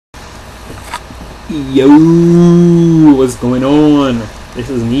Yo, what's going on? This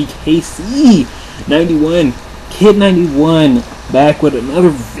is me, KC91, Kid91, back with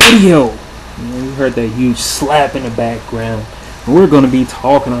another video. You heard that huge slap in the background. And we're going to be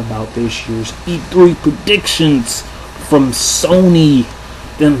talking about this year's E3 predictions from Sony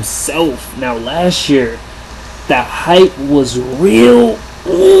themselves. Now, last year, the hype was real.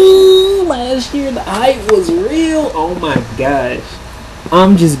 Ooh, last year, the hype was real. Oh my gosh.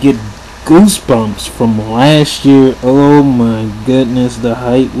 I'm just getting goosebumps from last year. Oh my goodness, the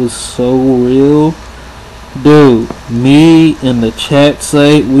hype was so real. Dude, me and the chat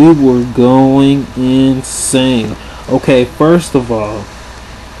site, we were going insane. Okay, first of all,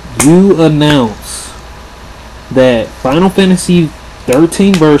 you announced that Final Fantasy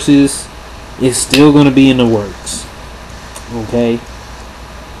 13 Versus is still going to be in the works. Okay?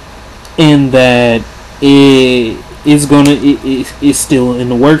 And that it's still in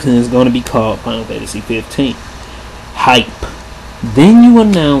the works and it's going to be called Final Fantasy 15. Hype. Then you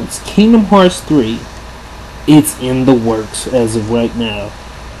announce Kingdom Hearts 3. It's in the works as of right now.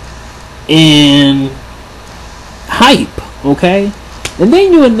 And hype, okay? And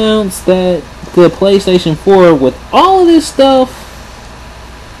then you announce that the PlayStation 4, with all of this stuff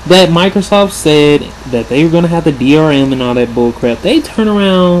that Microsoft said that they were going to have the DRM and all that bullcrap,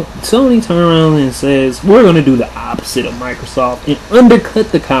 Sony turn around and says, we're going to do the opposite of Microsoft and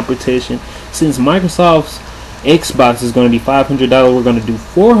undercut the competition. Since Microsoft's Xbox is going to be $500, we're going to do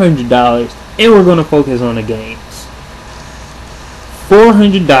 $400, and we're going to focus on the games.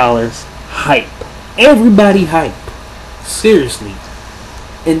 $400, hype. Everybody hype. Seriously.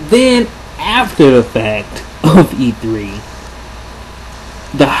 And then, after the fact of E3,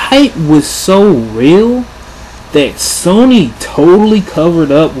 the hype was so real that Sony totally covered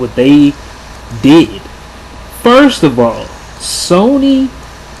up what they did. First of all, Sony's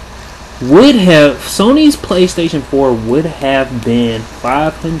PlayStation 4 would have been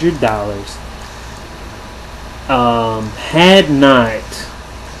 $500 had not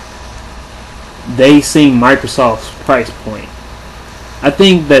they seen Microsoft's price point. I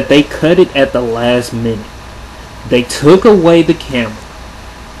think that they cut it at the last minute. They took away the camera,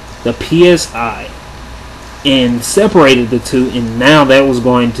 the PSI, and separated the two, and now that was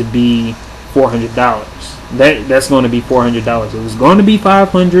going to be $400. That's going to be $400. It was going to be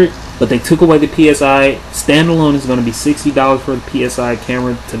 $500, but they took away the PSI. Standalone is going to be $60 for the PSI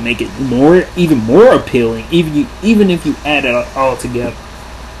camera to make it even more appealing, even if you add it all together.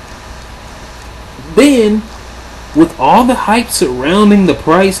 Then, with all the hype surrounding the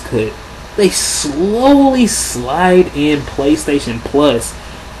price cut, they slowly slide in PlayStation Plus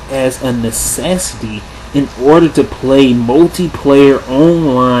as a necessity in order to play multiplayer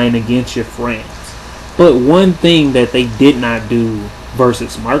online against your friends. But one thing that they did not do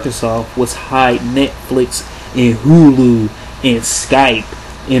versus Microsoft was hide Netflix and Hulu and Skype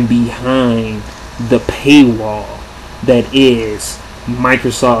and behind the paywall that is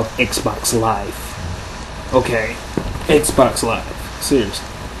Microsoft Xbox Live. Okay, Xbox Live, seriously.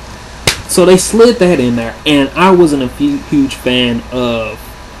 So they slid that in there, and I wasn't a huge fan of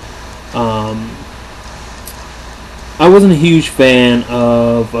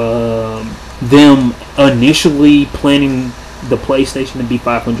them initially planning the PlayStation to be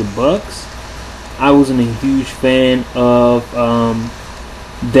 $500. I wasn't a huge fan of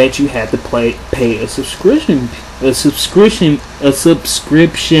that you had to pay a subscription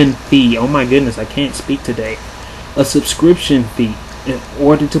fee. Oh my goodness, I can't speak today. A subscription fee in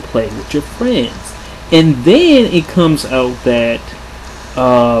order to play with your friends. And then it comes out that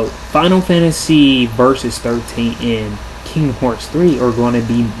Final Fantasy Versus 13 and Kingdom Hearts 3 are going to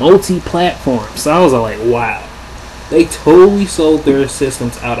be multi-platform. So I was like, wow. They totally sold their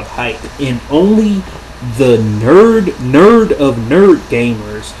systems out of hype. And only the nerd of nerd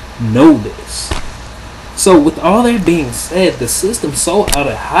gamers know this. So with all that being said, the system sold out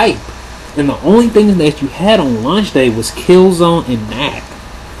of hype. And the only thing that you had on launch day was Killzone and Knack.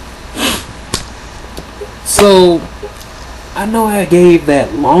 So I know I gave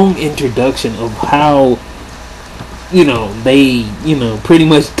that long introduction of how, they, pretty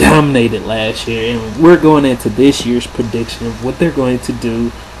much dominated last year. And we're going into this year's prediction of what they're going to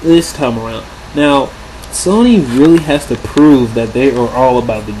do this time around. Now, Sony really has to prove that they are all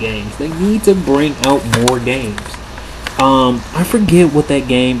about the games. They need to bring out more games. I forget what that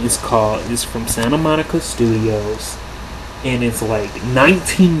game is called. It's from Santa Monica Studios. And it's like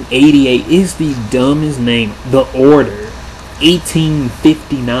 1988 is the dumbest name. The Order.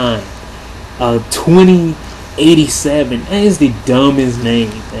 1859. 2087. That is the dumbest name,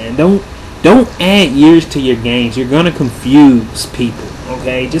 man. Don't add years to your games. You're gonna confuse people.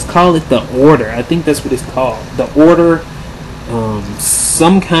 Okay, just call it The Order. I think that's what it's called. The Order,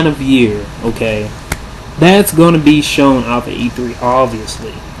 some kind of year. Okay, that's going to be shown off at E3,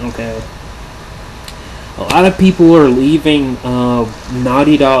 obviously. Okay, a lot of people are leaving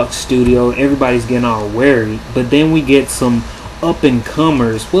Naughty Dog Studio. Everybody's getting all wary, but then we get some up and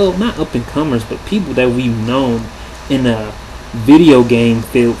comers. Well, not up and comers, but people that we've known in a video game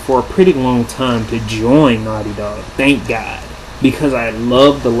field for a pretty long time to join Naughty Dog. Thank God, because I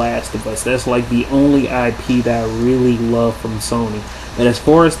love The Last of Us. That's like the only IP that I really love from Sony. But as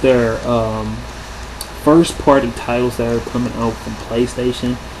far as their first party titles that are coming out from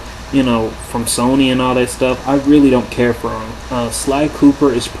PlayStation, you know, from Sony and all that stuff, I really don't care for them. Sly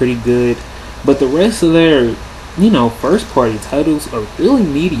Cooper is pretty good, but the rest of their, you know, first party titles are really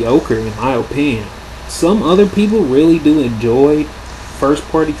mediocre in my opinion. Some other people really do enjoy first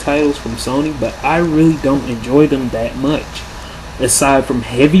party titles from Sony, but I really don't enjoy them that much. Aside from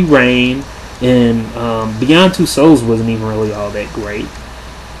Heavy Rain and Beyond Two Souls wasn't even really all that great.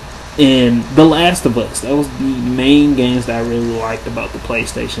 And The Last of Us, that was the main games that I really liked about the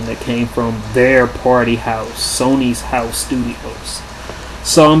PlayStation that came from their party house, Sony's house studios.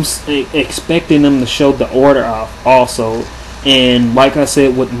 So I'm expecting them to show The Order off also. And like I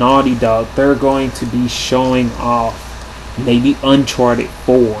said with Naughty Dog, they're going to be showing off maybe Uncharted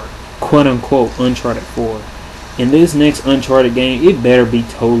 4, quote unquote Uncharted 4. In this next Uncharted game, it better be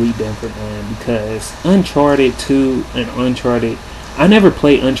totally different, man, because Uncharted 2 and Uncharted, I never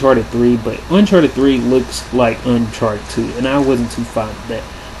played Uncharted 3, but Uncharted 3 looks like Uncharted 2, and I wasn't too fond of that.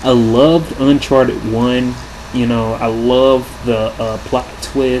 I loved Uncharted 1, you know, I love the plot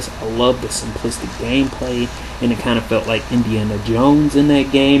twist, I love the simplistic gameplay, and it kind of felt like Indiana Jones in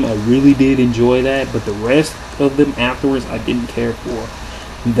that game. I really did enjoy that, but the rest of them afterwards I didn't care for.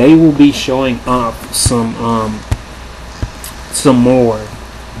 They will be showing off some more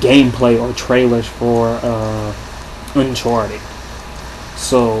gameplay or trailers for Uncharted.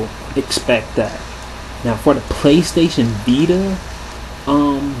 So expect that. Now for the PlayStation Vita,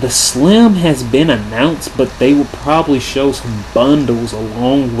 the Slim has been announced, but they will probably show some bundles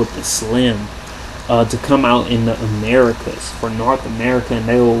along with the Slim to come out in the Americas, for North America, and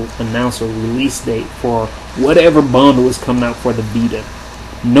they will announce a release date for whatever bundle is coming out for the Vita.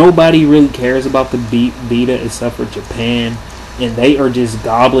 Nobody really cares about the Vita except for Japan, and they are just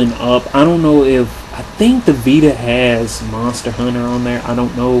gobbling up. I don't know if, I think the Vita has Monster Hunter on there. I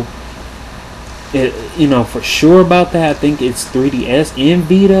don't know, you know, for sure about that. I think it's 3DS and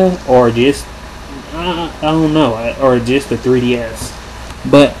Vita, or just, I don't know, or just the 3DS.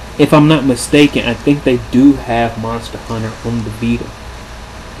 But if I'm not mistaken, I think they do have Monster Hunter on the Vita.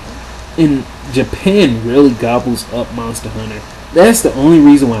 And Japan really gobbles up Monster Hunter. That's the only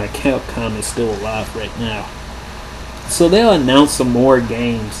reason why Capcom is still alive right now. So they'll announce some more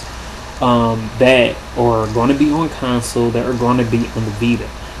games that are going to be on console, that are going to be on the Vita.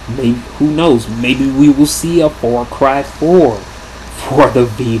 Maybe, who knows, maybe we will see a Far Cry 4 for the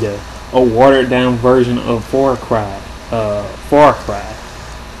Vita. A watered down version of Far Cry.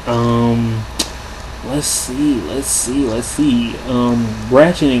 Let's see.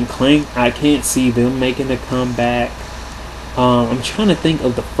 Ratchet and Clank, I can't see them making a comeback. I'm trying to think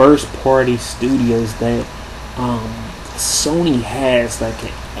of the first party studios that Sony has that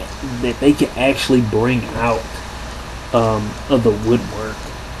they can actually bring out of the woodwork.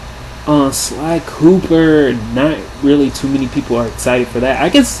 Sly Cooper, not really too many people are excited for that. I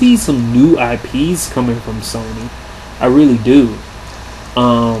can see some new IPs coming from Sony. I really do.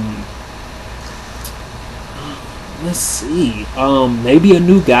 Let's see. Maybe a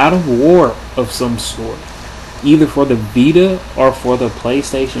new God of War of some sort, either for the Vita or for the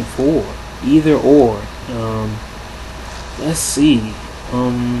PlayStation 4. Either or. Let's see.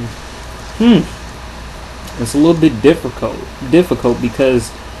 It's a little bit difficult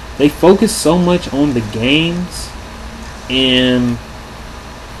because they focus so much on the games, and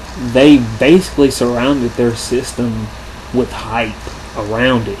they basically surrounded their system with hype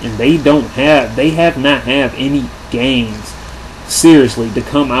around it, and they have not had any games seriously to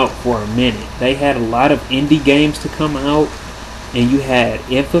come out for a minute. They had a lot of indie games to come out, and you had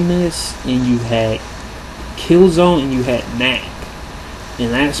Infamous, and you had Killzone, and you had Knack,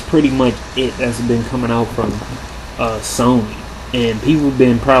 and that's pretty much it that's been coming out from Sony. And people have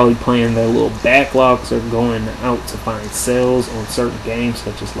been probably playing their little backlogs or going out to find sales on certain games,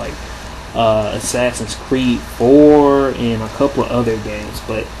 such as like Assassin's Creed 4 and a couple of other games.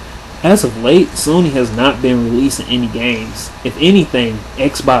 But as of late, Sony has not been releasing any games. If anything,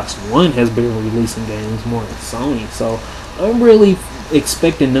 Xbox One has been releasing games more than Sony. So I'm really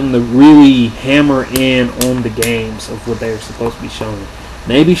expecting them to really hammer in on the games of what they're supposed to be showing.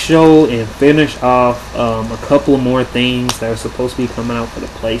 Maybe show and finish off a couple more things that are supposed to be coming out for the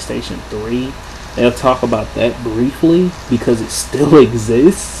PlayStation 3. They'll talk about that briefly because it still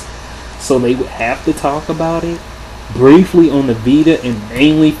exists, so they would have to talk about it briefly on the Vita, and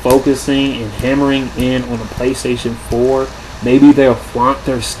mainly focusing and hammering in on the PlayStation 4. Maybe they'll flaunt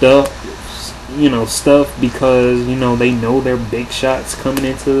their stuff because they know they're big shots coming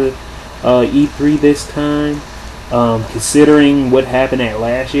into E3 this time. Considering what happened at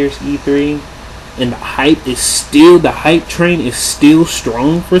last year's E3, and the hype train is still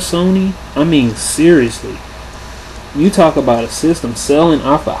strong for Sony. I mean, seriously, you talk about a system selling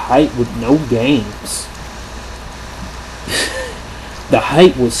off a hype with no games. The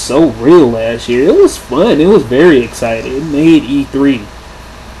hype was so real last year. It was fun. It was very exciting. It made E3.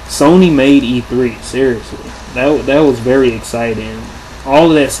 Sony made E3. Seriously, that was very exciting. All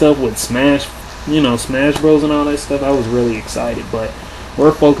of that stuff with Smash Bros and all that stuff. I was really excited. But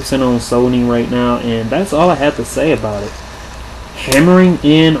we're focusing on Sony right now, and that's all I have to say about it. Hammering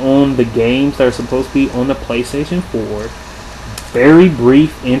in on the games that are supposed to be on the PlayStation 4. Very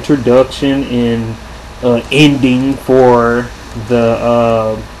brief introduction and ending for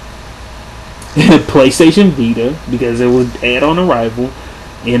the PlayStation Vita, because it was dead on arrival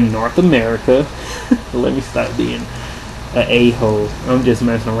in North America. Let me stop being an a-hole. I'm just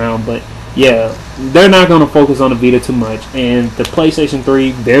messing around, but yeah, they're not going to focus on the Vita too much. And the PlayStation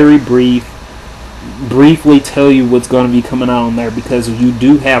 3, very briefly tell you what's going to be coming out on there, because you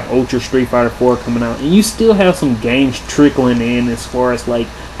do have Ultra Street Fighter 4 coming out, and you still have some games trickling in, as far as like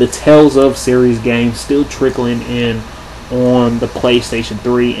the Tales of series games still trickling in on the PlayStation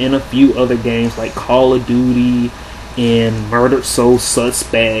 3, and a few other games like Call of Duty and Murdered Soul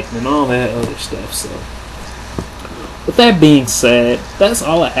Suspect and all that other stuff. So with that being said, that's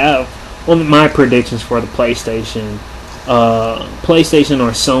all I have on my predictions for the PlayStation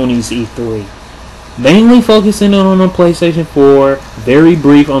or Sony's E3. Mainly focusing on the PlayStation 4, very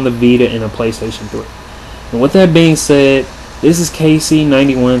brief on the Vita and the PlayStation 3. And with that being said, this is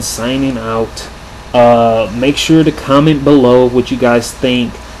KC91 signing out. Make sure to comment below what you guys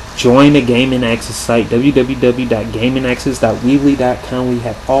think. Join the Gaming Access site, www.gamingaccess.weebly.com. We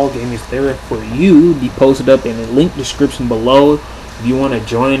have all gamers there for you. Be posted up in the link description below. If you want to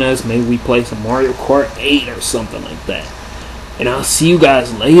join us, maybe we play some Mario Kart 8 or something like that. And I'll see you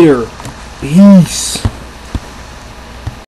guys later. Peace.